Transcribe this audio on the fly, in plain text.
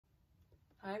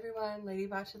Hi everyone, Lady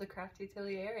Botcha the Crafty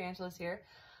Atelier, Angela's here.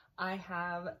 I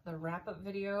have the wrap-up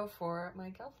video for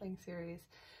my Gelfling series.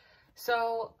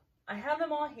 So I have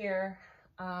them all here.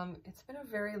 It's been a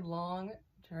very long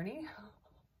journey,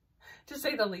 to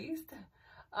say the least.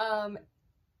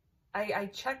 I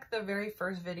checked the very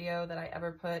first video that I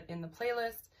ever put in the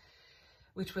playlist,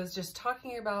 which was just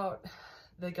talking about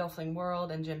the Gelfling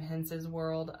world and Jim Hence's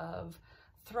world of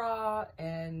Thra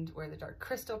and where the dark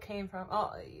crystal came from,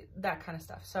 all that kind of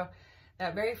stuff. So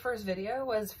that very first video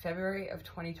was February of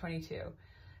 2022.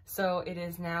 So it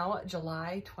is now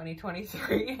July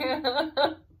 2023.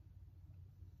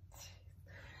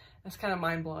 It's kind of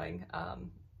mind-blowing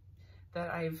that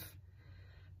I've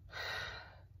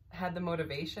had the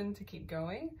motivation to keep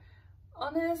going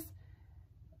on this.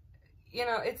 You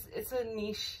know, it's a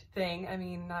niche thing. I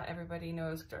mean, not everybody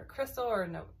knows dark crystal, or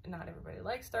not everybody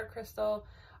likes dark crystal,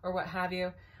 or what have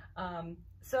you.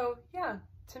 So yeah,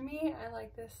 to me, I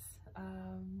like this.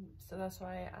 So that's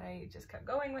why I just kept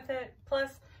going with it. Plus,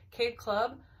 Cave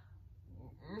Club,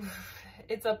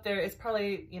 it's up there. It's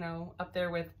probably, you know, up there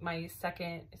with my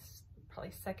second. It's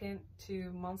probably second to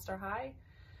Monster High,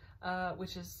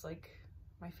 which is like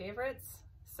my favorites.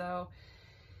 So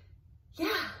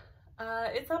yeah.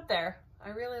 It's up there. I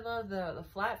really love the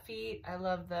flat feet. I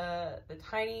love the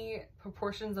tiny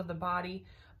proportions of the body,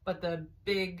 but the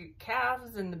big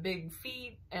calves and the big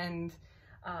feet and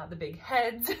the big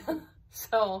heads.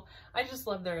 So I just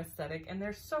love their aesthetic, and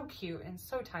they're so cute and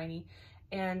so tiny.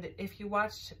 And if you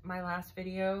watched my last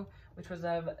video, which was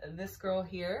of this girl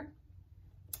here,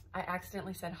 I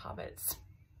accidentally said hobbits.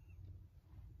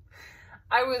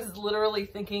 I was literally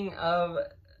thinking of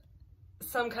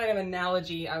some kind of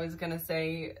analogy I was gonna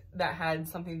say that had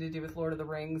something to do with Lord of the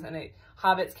Rings, and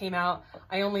Hobbits came out.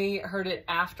 I only heard it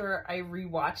after I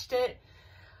rewatched it,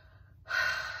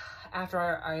 after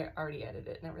I already edited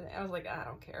it and everything. I was like, I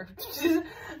don't care.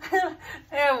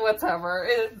 Yeah, whatever.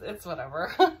 It's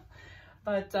whatever.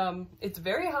 But it's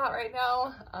very hot right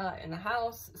now in the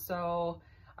house, so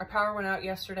our power went out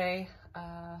yesterday.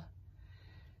 I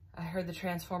heard the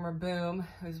transformer boom.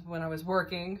 It was when I was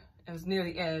working. It was near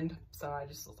the end, so I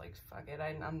just was like, fuck it,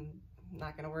 I'm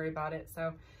not gonna worry about it.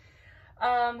 So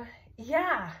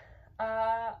yeah,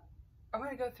 I'm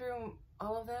gonna go through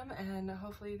all of them, and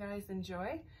hopefully you guys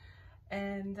enjoy,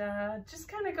 and just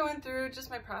kind of going through just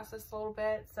my process a little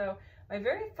bit. So my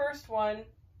very first one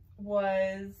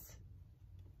was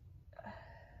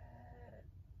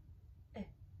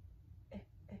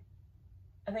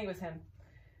I think it was him.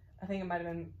 I think it might have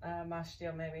been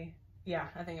Mashtiel, maybe. Yeah,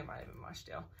 I think it might have been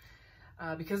Mashtiel.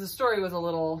 Because the story was a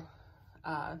little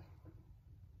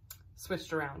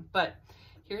switched around. But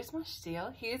here's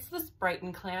Mashtiel. He's the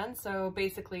Brighton clan, so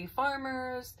basically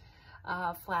farmers,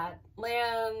 flat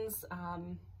lands,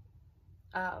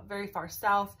 very far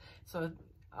south, so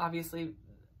obviously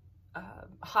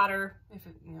hotter, if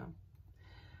it, you know,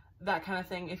 that kind of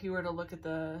thing. If you were to look at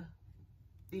the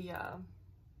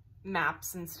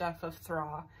maps and stuff of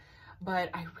Thra.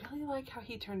 But I really like how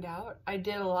he turned out. I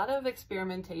did a lot of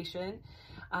experimentation,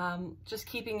 just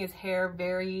keeping his hair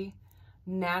very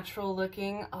natural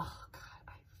looking. Oh God,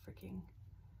 I freaking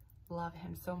love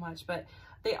him so much. But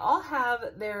they all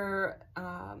have their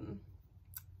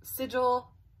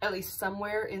sigil, at least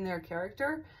somewhere in their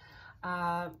character,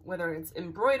 whether it's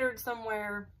embroidered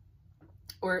somewhere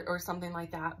or something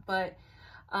like that. But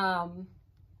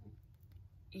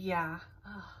yeah,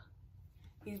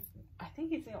 I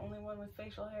think he's the only one with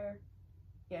facial hair.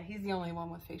 Yeah, he's the only one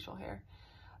with facial hair.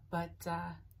 But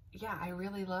yeah, I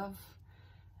really love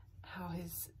how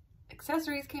his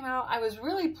accessories came out. I was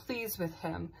really pleased with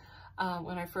him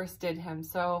when I first did him.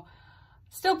 So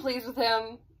still pleased with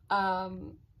him.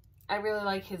 I really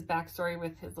like his backstory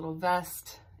with his little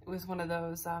vest. It was one of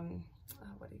those,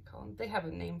 what do you call them? They have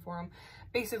a name for them.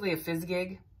 Basically a fizz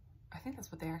gig. I think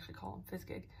that's what they actually call them, fizz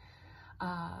gig.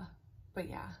 But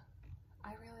yeah,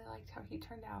 I really liked how he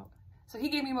turned out. So he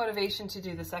gave me motivation to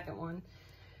do the second one.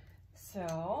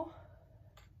 So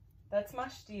that's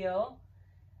Mashtiel.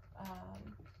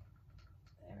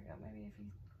 There we go. Maybe if you,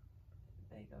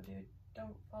 there you go, dude.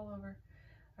 Don't fall over.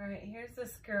 All right, here's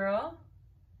this girl.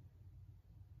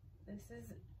 This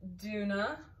is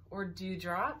Duna, or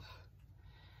Dewdrop.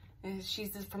 And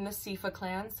she's from the Sifa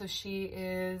clan, so she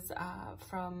is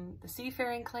from the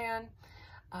Seafaring clan.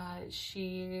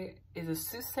 She is a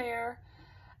soothsayer,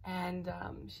 and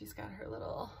she's got her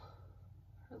little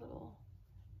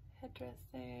headdress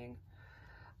thing.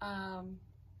 Got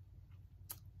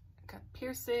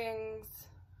piercings.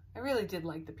 I really did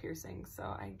like the piercings, so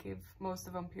I gave most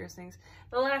of them piercings.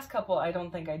 The last couple I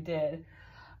don't think I did,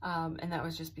 and that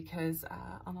was just because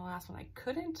on the last one I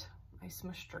couldn't. I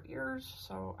smushed her ears,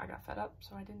 so I got fed up,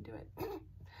 so I didn't do it.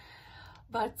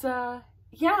 But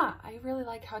yeah, I really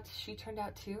like how she turned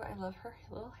out too. I love her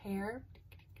little hair.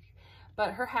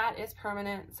 But her hat is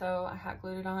permanent, so I hot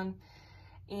glued it on.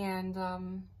 And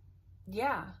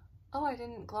yeah. Oh, I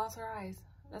didn't gloss her eyes.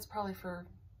 That's probably for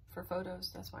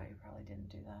photos. That's why I probably didn't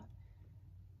do that.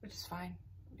 Which is fine,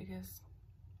 because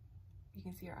you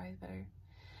can see her eyes better.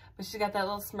 But she's got that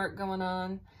little smirk going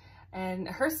on. And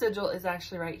her sigil is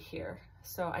actually right here.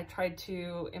 So I tried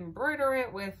to embroider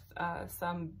it with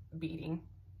some beading.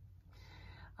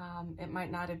 It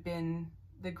might not have been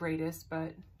the greatest,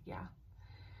 but yeah.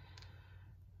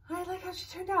 I like how she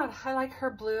turned out. I like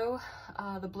her blue.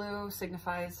 The blue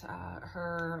signifies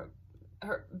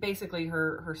basically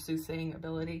her soothsaying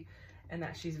ability, and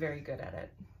that she's very good at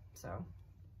it. So,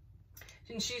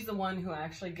 and she's the one who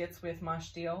actually gets with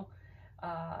Mashtil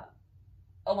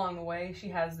along the way. She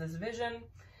has this vision,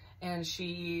 and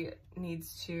she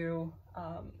needs to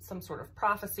some sort of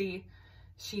prophecy.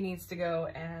 She needs to go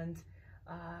and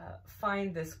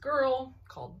find this girl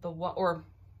called the One, or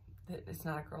it's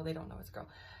not a girl. They don't know it's a girl.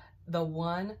 The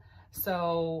One.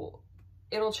 So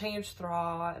it'll change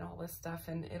Thra and all this stuff,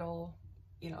 and it'll,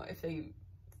 you know, if they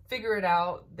figure it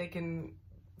out, they can,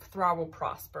 Thra will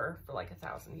prosper for like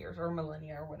 1,000 years or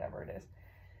millennia or whatever it is,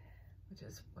 which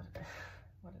is what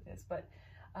it is. But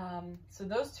so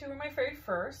those two were my very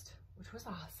first, which was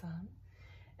awesome.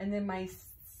 And then my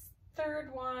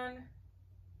third one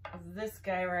is this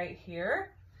guy right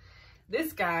here.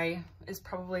 This guy is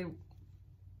probably,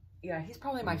 yeah, he's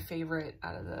probably my favorite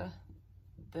out of the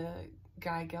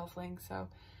guy Gelfling. So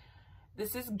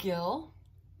this is Gil,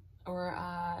 or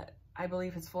I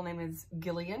believe his full name is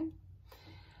Gillian.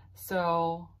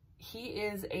 So he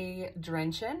is a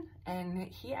Drenchen, and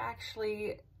he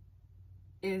actually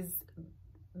is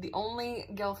the only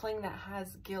Gelfling that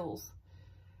has gills.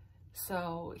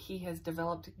 So he has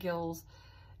developed gills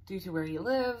due to where he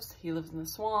lives. He lives in the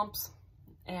swamps,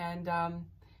 and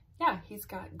yeah, he's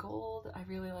got gold. I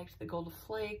really liked the gold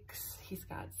flakes. He's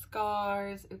got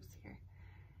scars. Oops, here.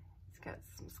 He's got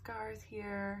some scars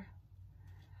here.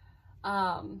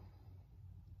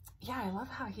 Yeah, I love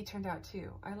how he turned out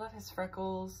too. I love his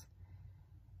freckles.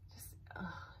 Just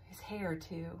his hair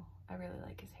too. I really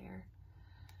like his hair.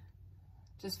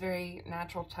 Just very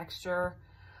natural texture.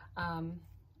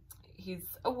 He's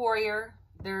a warrior.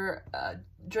 Their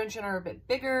Drenchen are a bit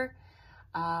bigger.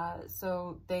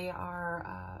 So they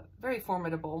are very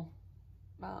formidable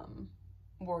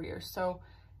warriors. So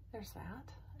there's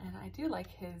that. And I do like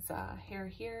his hair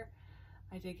here.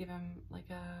 I did give him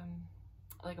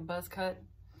like a buzz cut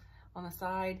on the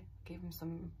side. Gave him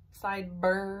some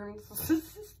sideburns.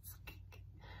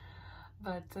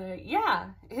 But yeah,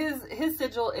 his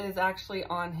sigil is actually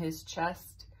on his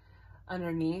chest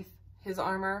underneath his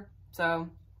armor. So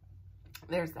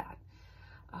there's that.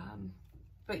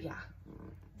 But yeah,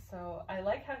 so I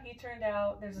like how he turned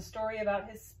out. There's a story about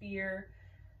his spear.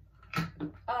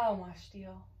 Oh, my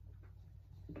steel.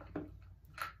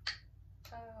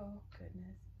 Oh,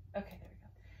 goodness. Okay, there we go.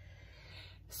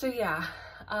 So yeah,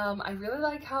 I really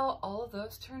like how all of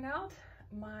those turned out.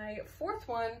 My fourth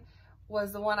one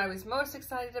was the one I was most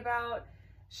excited about.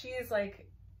 She is like,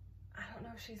 I don't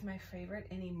know if she's my favorite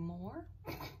anymore,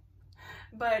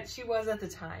 but she was at the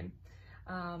time.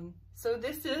 So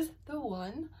this is the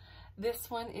One. This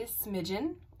one is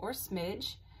Smidgen, or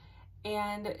Smidge,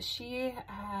 and she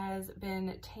has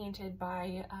been tainted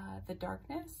by the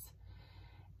darkness,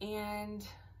 and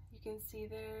you can see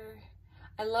there.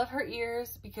 I love her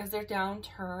ears because they're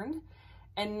downturned,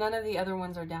 and none of the other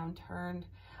ones are downturned.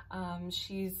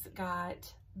 She's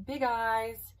got big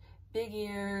eyes, big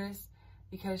ears,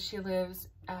 because she lives,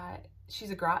 she's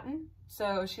a Groton,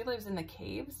 so she lives in the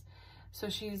caves, so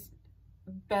she's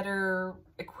better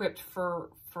equipped for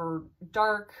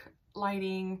dark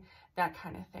lighting, that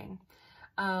kind of thing.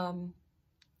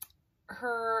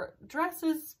 Her dress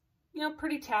is, you know,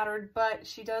 pretty tattered, but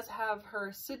she does have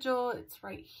her sigil. It's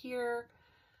right here.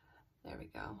 There we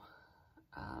go.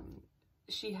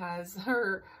 She has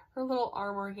her little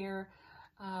armor here.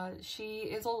 She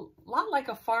is a lot like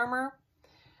a farmer,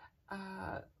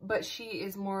 but she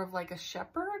is more of like a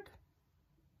shepherd,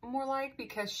 more like,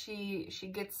 because she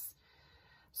gets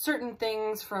certain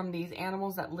things from these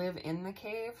animals that live in the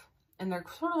cave, and they're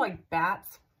sort of like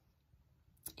bats,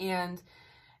 and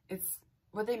it's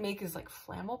what they make is like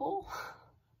flammable,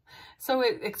 so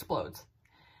it explodes.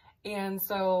 And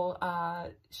so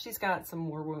she's got some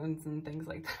war wounds and things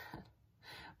like that,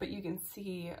 but you can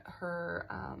see her,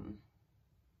 I don't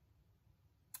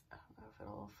know if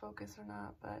it'll focus or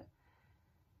not, but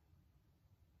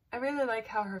I really like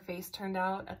how her face turned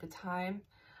out at the time.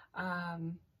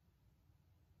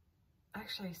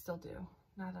 Actually, I still do,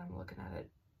 now that I'm looking at it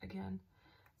again.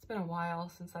 It's been a while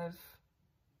since I've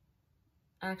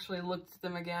actually looked at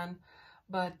them again,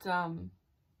 but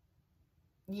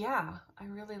yeah, I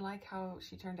really like how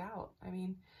she turned out. I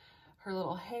mean, her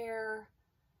little hair,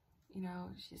 you know,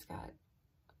 she's got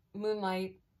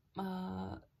moonlight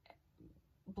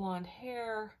blonde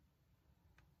hair.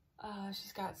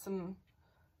 She's got some,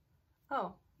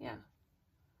 oh yeah,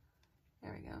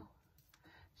 there we go.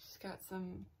 She's got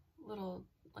some little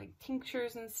like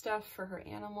tinctures and stuff for her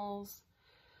animals.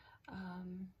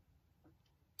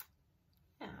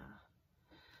 Yeah.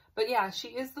 But yeah, she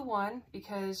is the one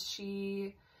because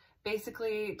she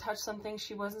basically touched something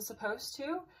she wasn't supposed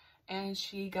to, and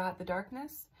she got the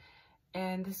darkness.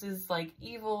 And this is like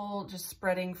evil just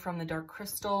spreading from the dark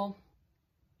crystal,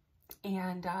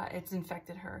 and it's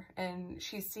infected her. And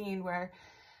she's seen where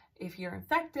if you're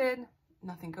infected,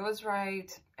 nothing goes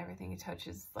right, everything you touch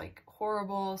is like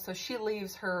horrible. So she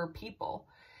leaves her people,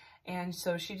 and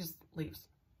so she just leaves.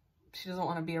 She doesn't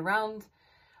want to be around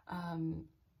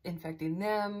infecting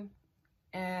them,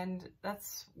 and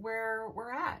that's where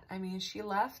we're at. I mean, she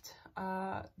left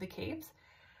the caves,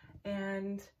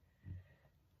 and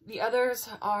the others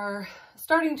are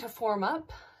starting to form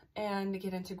up and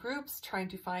get into groups, trying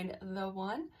to find the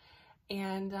one,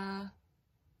 and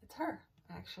it's her,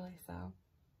 actually. So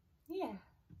yeah,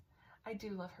 I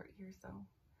do love her ears though.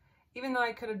 Even though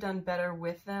I could have done better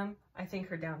with them, I think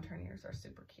her downturn ears are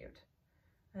super cute.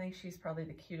 I think she's probably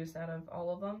the cutest out of all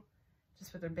of them,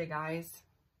 just with her big eyes.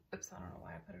 Oops, I don't know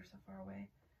why I put her so far away.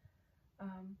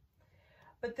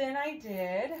 But then I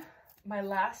did my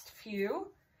last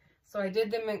few. So I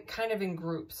did them kind of in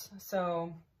groups.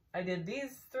 So I did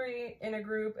these three in a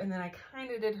group, and then I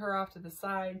kind of did her off to the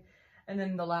side. And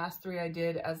then the last three I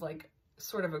did as like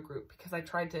sort of a group, because I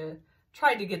tried to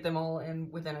get them all in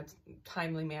within a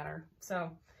timely manner.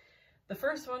 So the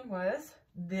first one was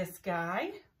this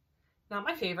guy. Not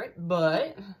my favorite,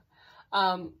 but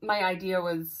my idea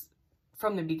was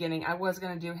from the beginning. I was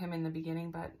going to do him in the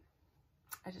beginning, but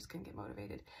I just couldn't get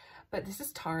motivated. But this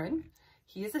is Taran.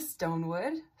 He is a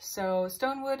Stonewood. So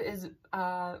Stonewood is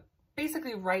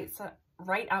basically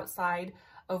right outside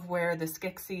of where the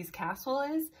Skeksis castle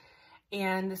is.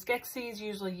 And the Skeksis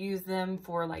usually use them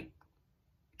for like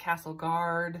castle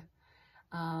guard,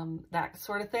 that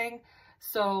sort of thing.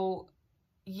 So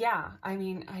yeah, I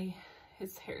mean,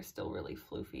 his hair is still really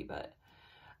floofy, but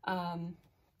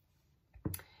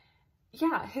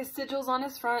yeah, his sigils on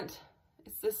his front.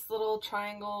 It's this little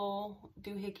triangle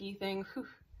doohickey thing. Whew,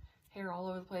 hair all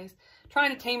over the place.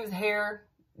 Trying to tame his hair,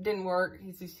 didn't work.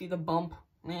 You see the bump,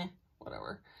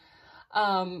 whatever.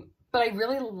 But I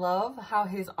really love how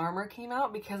his armor came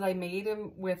out, because I made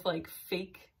him with like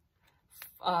fake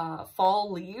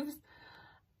fall leaves.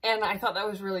 And I thought that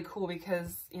was really cool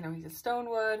because, you know, he's a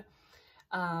Stonewood.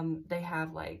 They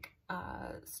have like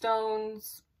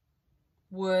stones,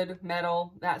 wood,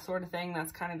 metal, that sort of thing.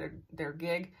 That's kind of their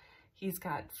gig. He's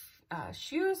got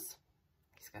shoes.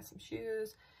 He's got some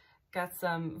shoes. Got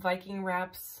some Viking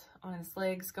wraps on his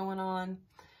legs going on.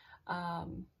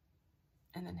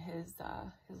 And then his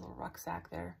little rucksack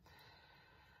there.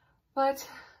 But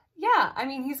yeah, I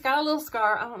mean, he's got a little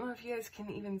scar. I don't know if you guys can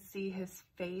even see his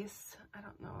face. I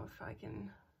don't know if I can.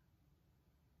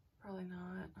 Probably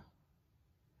not.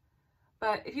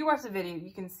 But if you watch the video,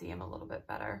 you can see him a little bit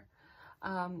better.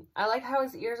 I like how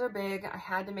his ears are big. I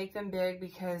had to make them big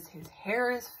because his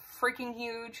hair is freaking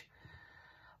huge.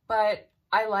 But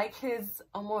I like his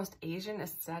almost Asian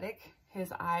aesthetic.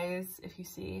 His eyes, if you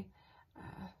see,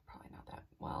 probably not that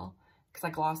well because I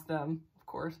glossed them, of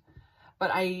course. But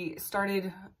I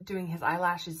started doing his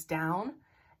eyelashes down,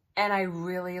 and I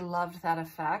really loved that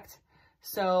effect.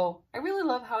 So I really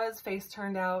love how his face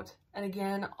turned out. And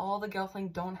again, all the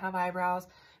Gelfling don't have eyebrows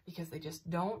because they just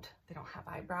don't. They don't have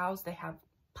eyebrows. They have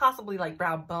possibly like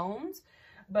brow bones,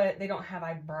 but they don't have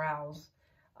eyebrows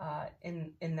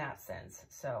in that sense.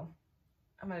 So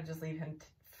I'm going to just leave him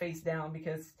face down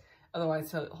because otherwise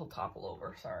he'll topple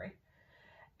over. Sorry.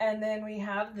 And then we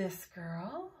have this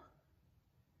girl.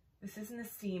 This is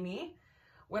Nasimi.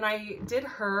 When I did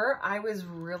her, I was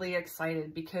really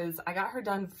excited because I got her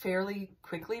done fairly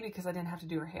quickly because I didn't have to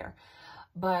do her hair.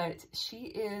 But she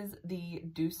is the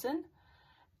Deucin,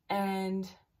 and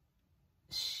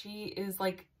she is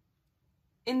like,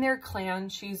 in their clan,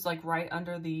 she's like right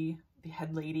under the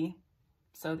head lady,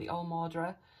 so the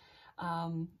Almaldra.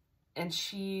 And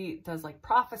she does like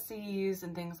prophecies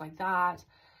and things like that.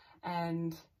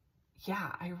 And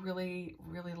yeah, I really,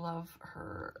 really love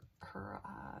her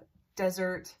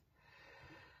desert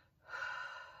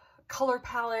color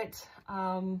palette.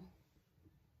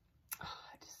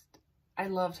 I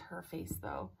loved her face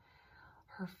though.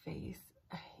 Her face,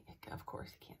 of course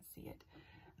you can't see it.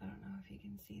 I don't know if you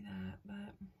can see that,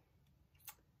 but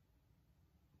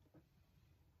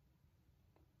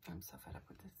I'm so fed up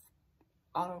with this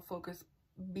autofocus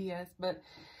BS.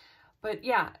 But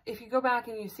yeah, if you go back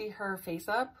and you see her face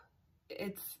up,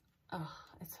 it's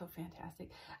so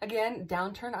fantastic. Again,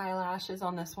 downturned eyelashes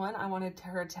on this one. I wanted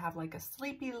her to have like a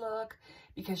sleepy look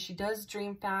because she does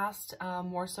dream fast,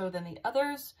 more so than the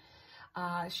others.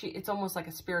 It's almost like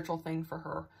a spiritual thing for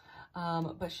her.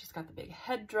 But she's got the big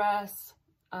headdress,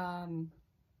 and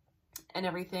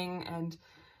everything. And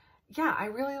yeah, I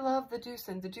really love the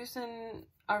Deucin. The Deucin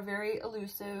are very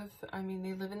elusive. I mean,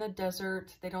 they live in the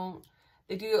desert. They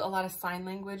do a lot of sign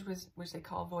language, which they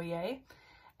call voyeur.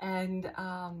 And,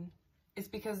 it's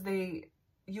because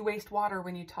you waste water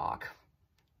when you talk.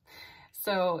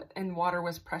 So, and water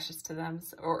was precious to them,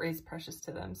 or is precious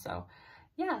to them. So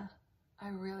yeah, I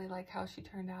really like how she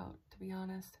turned out, to be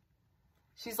honest.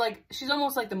 She's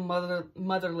almost like the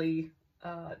motherly,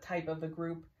 type of the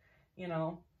group, you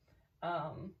know?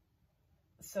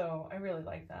 So I really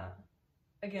like that.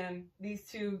 Again, these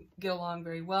two get along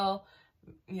very well.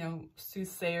 You know,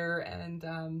 Soothsayer and,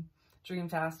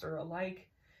 Dreamfast are alike.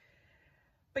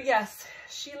 But yes,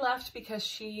 she left because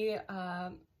she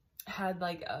had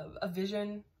like a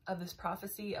vision of this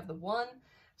prophecy of the one.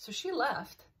 So she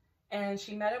left and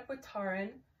she met up with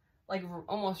Taran like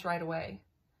almost right away.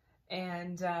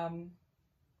 And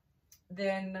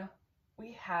then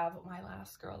we have my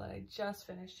last girl that I just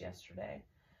finished yesterday.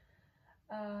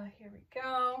 Here we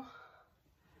go.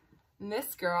 And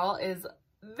this girl is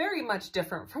very much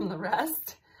different from the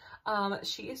rest.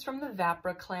 She is from the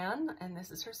Vapra clan, and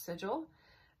this is her sigil.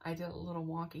 I did a little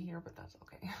wonky here, but that's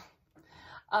okay.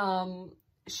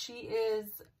 She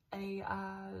is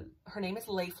her name is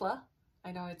Leifla.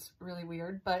 I know it's really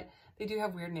weird, but they do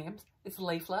have weird names. It's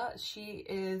Leifla. She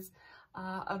is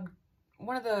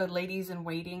one of the ladies in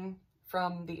waiting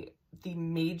from the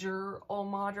major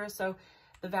Olmadra. So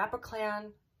the Vapra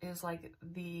clan is like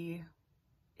the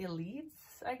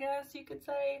elites, I guess you could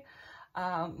say.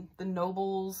 The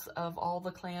nobles of all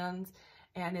the clans,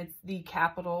 and it's the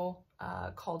capital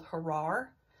called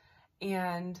Harar.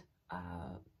 And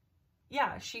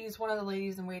yeah, she's one of the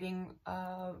ladies in waiting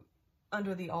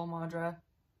under the Olmadra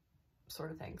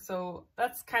sort of thing. So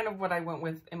that's kind of what I went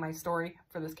with in my story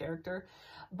for this character.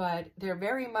 But they're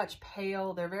very much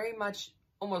pale. They're very much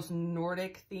almost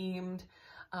Nordic themed.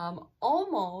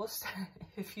 Almost,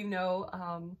 if you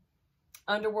know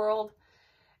Underworld,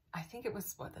 I think it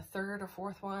was, what, the third or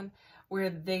fourth one, where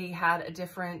they had a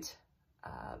different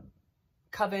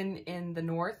coven in the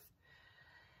north.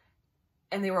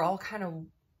 And they were all kind of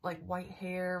like white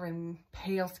hair and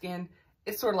pale skin.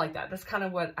 It's sort of like that. That's kind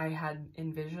of what I had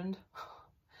envisioned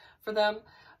for them.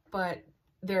 But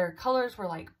their colors were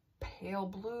like pale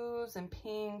blues and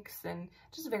pinks and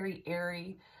just very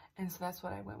airy. And so that's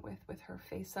what I went with her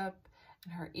face up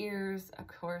and her ears. Of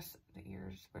course, the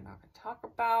ears we're not going to talk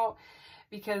about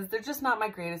because they're just not my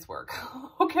greatest work.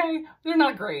 Okay? They're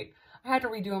not great. I had to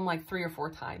redo them like 3 or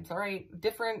 4 times. All right?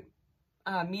 Different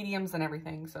mediums and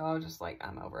everything. So I was just like,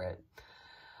 I'm over it.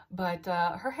 But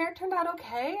her hair turned out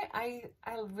okay. I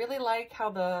really like how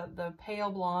the pale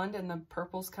blonde and the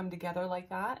purples come together like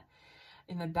that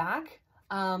in the back.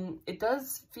 It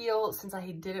does feel, since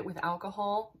I did it with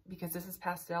alcohol, because this is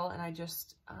pastel, and I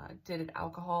just did an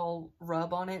alcohol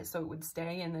rub on it so it would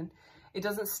stay, and then it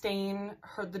doesn't stain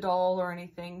the doll or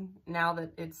anything now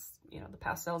that it's, you know, the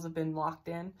pastels have been locked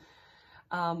in.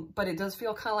 But it does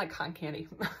feel kind of like cotton candy.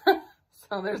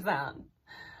 So there's that.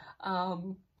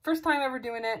 First time ever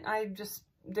doing it. I just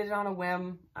did it on a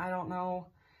whim. I don't know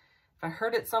if I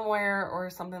heard it somewhere or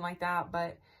something like that,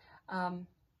 but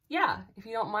yeah, if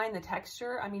you don't mind the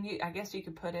texture, I mean, I guess you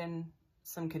could put in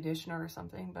some conditioner or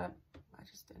something, but I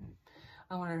just didn't.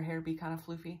 I wanted her hair to be kind of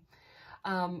floofy.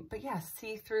 But yeah,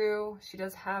 see-through. She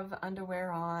does have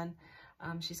underwear on.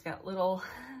 She's got little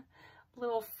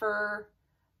fur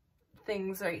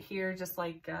things right here, just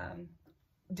like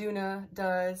Duna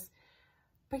does.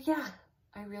 But yeah,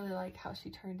 I really like how she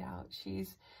turned out.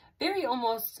 She's very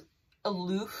almost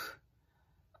aloof.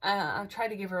 I've tried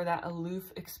to give her that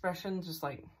aloof expression, just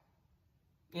like,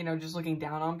 you know, just looking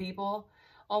down on people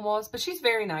almost. But she's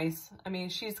very nice. I mean,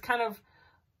 she's kind of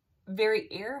very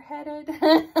airheaded,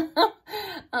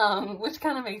 which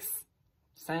kind of makes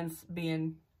sense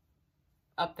being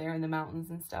up there in the mountains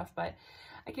and stuff. But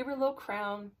I give her a little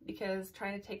crown because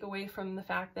trying to take away from the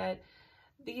fact that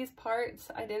these parts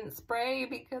I didn't spray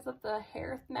because of the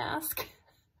hair mask.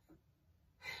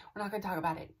 We're not going to talk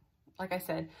about it. Like I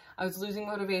said, I was losing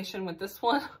motivation with this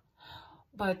one.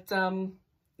 But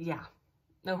yeah,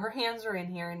 no, her hands are in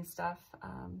here and stuff. I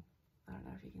don't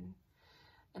know if you can,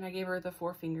 and I gave her the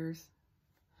 4 fingers.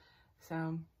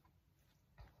 So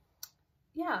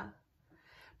yeah,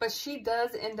 but she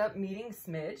does end up meeting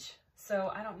Smidge.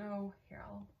 So I don't know, here,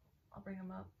 I'll bring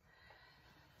him up.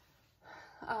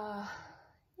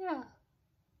 Yeah.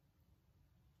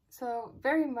 So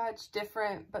very much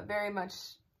different, but very much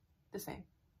the same.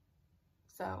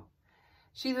 So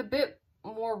she's a bit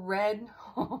more red,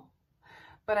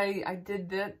 but I did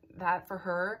that for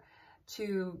her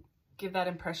to give that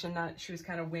impression that she was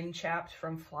kind of wind chapped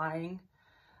from flying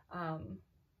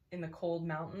in the cold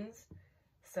mountains.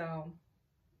 So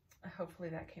hopefully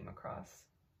that came across,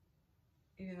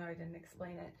 even though I didn't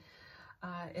explain it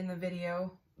in the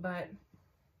video. But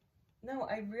no,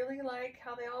 I really like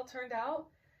how they all turned out.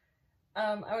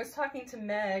 I was talking to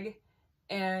Meg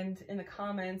and in the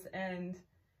comments, and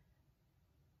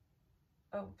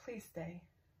oh, please stay.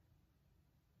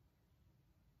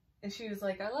 And she was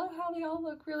like, I love how they all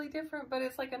look really different, but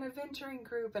it's like an adventuring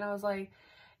group. And I was like,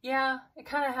 yeah, it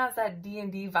kind of has that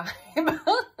D&D vibe.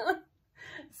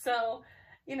 So,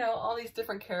 you know, all these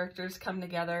different characters come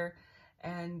together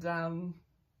and,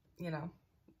 you know,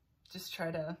 just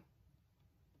try to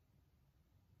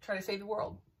save the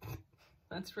world.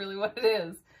 That's really what it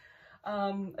is,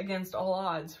 against all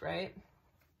odds, right?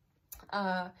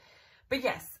 But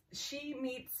yes, she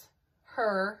meets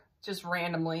her just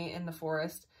randomly in the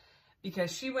forest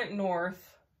because she went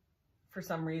north for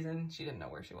some reason. She didn't know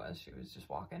where she was. She was just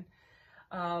walking.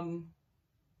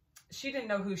 She didn't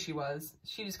know who she was.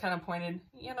 She just kind of pointed,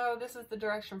 you know, this is the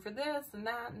direction for this and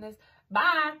that and this.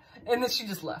 Bye. And then she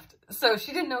just left. So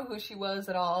she didn't know who she was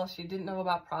at all. She didn't know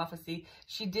about prophecy.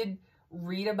 She did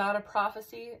read about a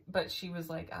prophecy, but she was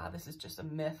like, ah, this is just a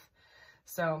myth.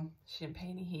 So she didn't pay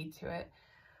any heed to it.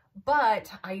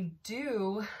 But I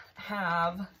do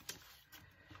have,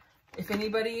 if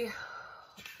anybody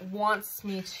wants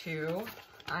me to,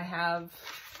 I have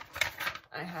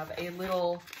a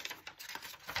little,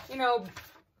 you know,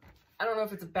 I don't know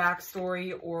if it's a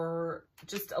backstory or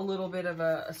just a little bit of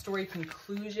a story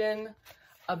conclusion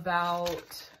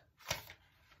about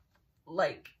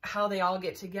like how they all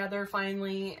get together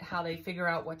finally, how they figure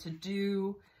out what to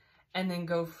do, and then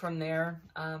go from there.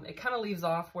 It kind of leaves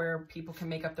off where people can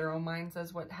make up their own minds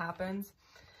as what happens,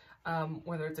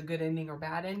 whether it's a good ending or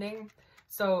bad ending.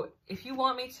 So if you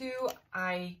want me to,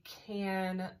 I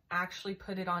can actually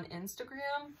put it on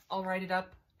Instagram. I'll write it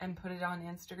up and put it on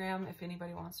Instagram if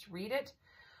anybody wants to read it.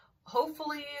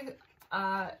 Hopefully,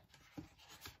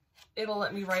 it'll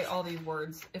let me write all these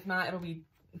words. If not, it'll be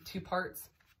 2 parts.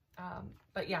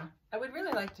 But yeah, I would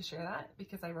really like to share that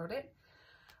because I wrote it.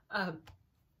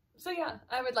 So yeah,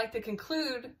 I would like to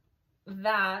conclude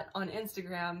that on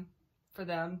Instagram for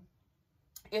them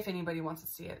if anybody wants to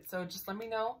see it. So just let me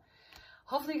know.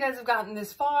 Hopefully you guys have gotten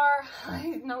this far. I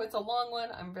know it's a long one.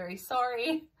 I'm very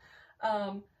sorry.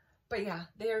 But yeah,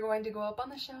 they are going to go up on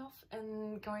the shelf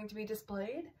and going to be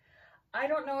displayed. I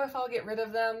don't know if I'll get rid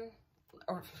of them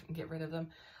or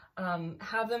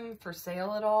have them for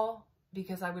sale at all,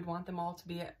 because I would want them all to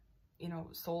be, you know,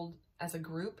 sold as a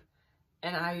group.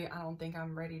 And I don't think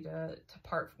I'm ready to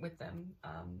part with them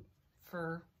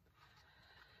for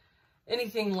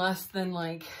anything less than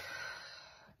like,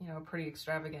 you know, a pretty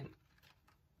extravagant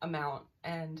amount.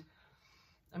 And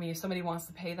I mean, if somebody wants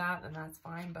to pay that, then that's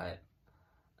fine. But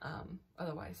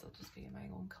otherwise, they'll just be in my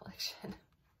own collection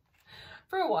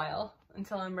for a while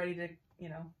until I'm ready to, you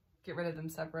know, get rid of them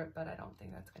separate. But I don't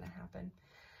think that's going to happen.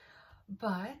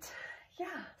 But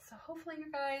yeah, so hopefully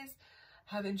you guys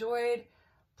have enjoyed.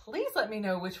 Please let me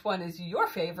know which one is your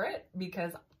favorite,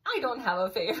 because I don't have a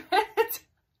favorite.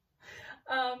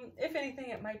 If anything,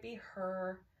 it might be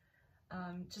her,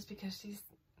 just because she's,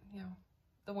 you know,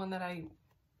 the one that I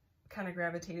kind of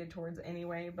gravitated towards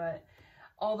anyway. But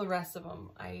all the rest of them,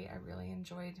 I really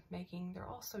enjoyed making. They're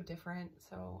all so different,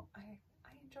 so I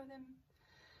enjoy them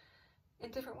in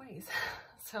different ways.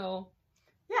 So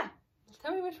yeah,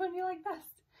 tell me which one you like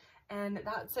best. And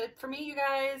that's it for me, you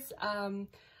guys.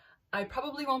 I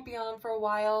probably won't be on for a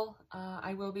while.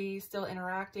 I will be still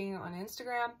interacting on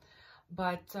Instagram,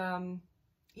 but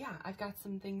yeah, I've got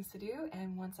some things to do,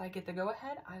 and once I get the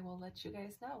go-ahead, I will let you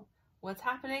guys know what's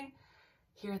happening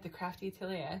here at the Crafty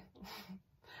Atelier.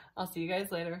 I'll see you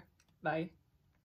guys later. Bye.